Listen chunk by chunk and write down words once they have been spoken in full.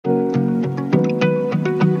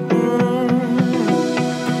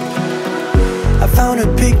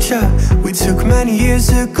a picture we took many years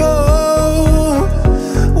ago,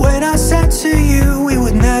 when I said to you we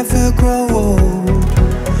would never grow old.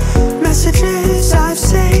 Messages I've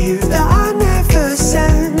saved that I never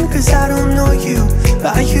send, cause I don't know you,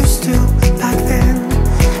 but I used to back then.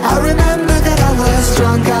 I remember that I was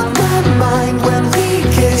drunk out my mind when we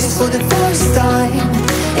kissed for the first time.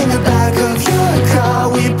 In the back of your car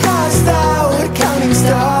we passed out counting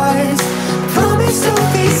stars. Promised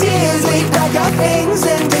all these years we'd pack our things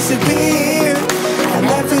and disappear. I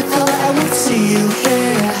never thought I would see you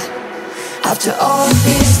here after all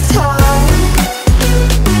this time.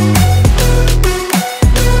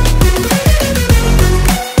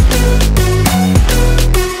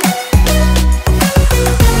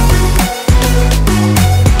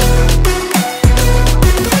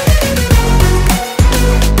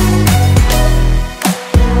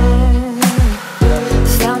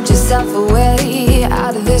 Away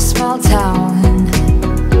out of this small town,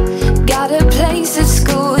 got a place at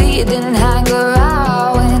school you didn't hang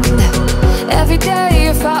around. Every day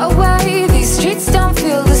you're far away, these streets don't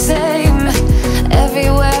feel the same.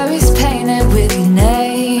 Everywhere is painted with your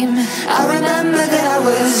name. I remember that I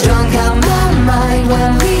was drunk out my mind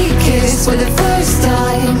when we kissed for the first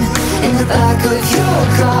time. In the back of your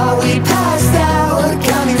car we passed out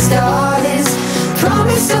counting stars.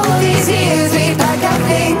 Promised all these years we'd pack our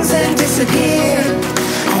things and disappear.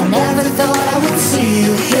 I never thought I would see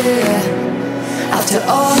you here after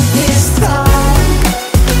all this time.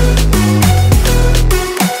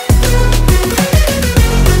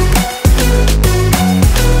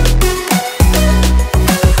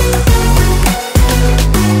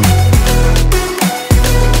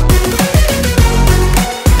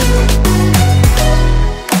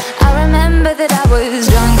 I remember that I was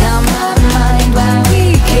drunk out my mind when we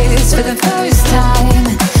kissed for the first time.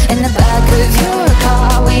 In the back of your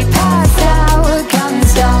car we passed out counting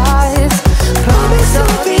stars. Promised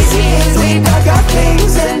all these years we'd pack our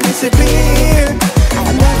things and disappear.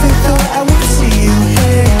 I never thought I would see you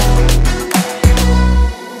here.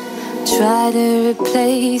 Try to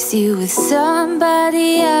replace you with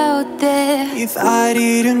somebody out there. If I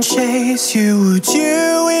didn't chase you, would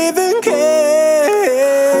you even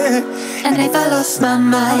care? And if I lost my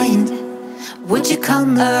mind, would you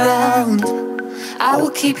come around? I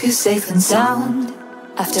will keep you safe and sound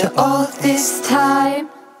after all this time.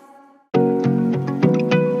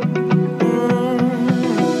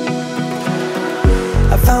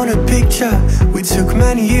 I found a picture we took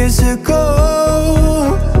many years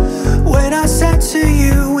ago, when I said to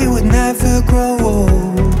you we would never grow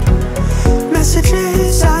old.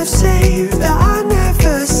 Messages I've saved that I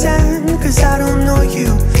never send, cause I don't know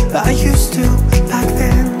you, but I used to back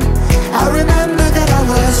then. I remember that I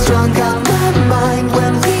was drunk out my mind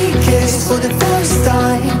when we kissed for the first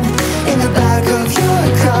time. In the back of your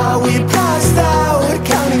car we passed out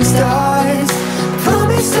counting stars.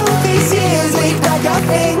 Promised all these years we'd pack our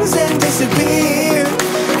things and disappear.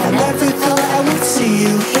 I never thought I would see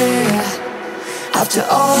you here after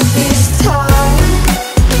all this time.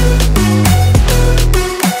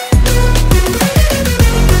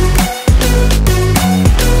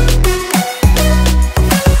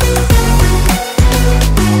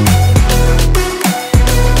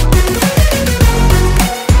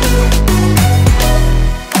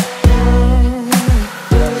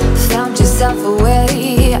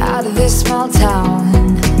 Away out of this small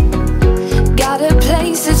town, got a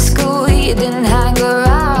place at school you didn't hang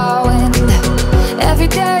around. Every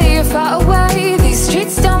day you're far away, these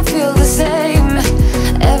streets don't feel the same.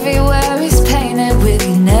 Everywhere is painted with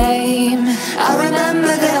your name. I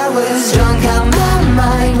remember that I was drunk out my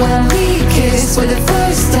mind when we kissed for the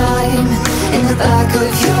first time. In the back of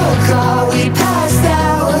your car we passed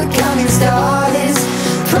out counting stars.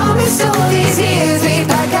 Promised all these years we'd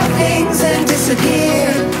pack our things and disappear.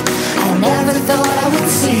 I never thought I would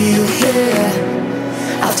see you here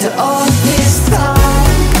after all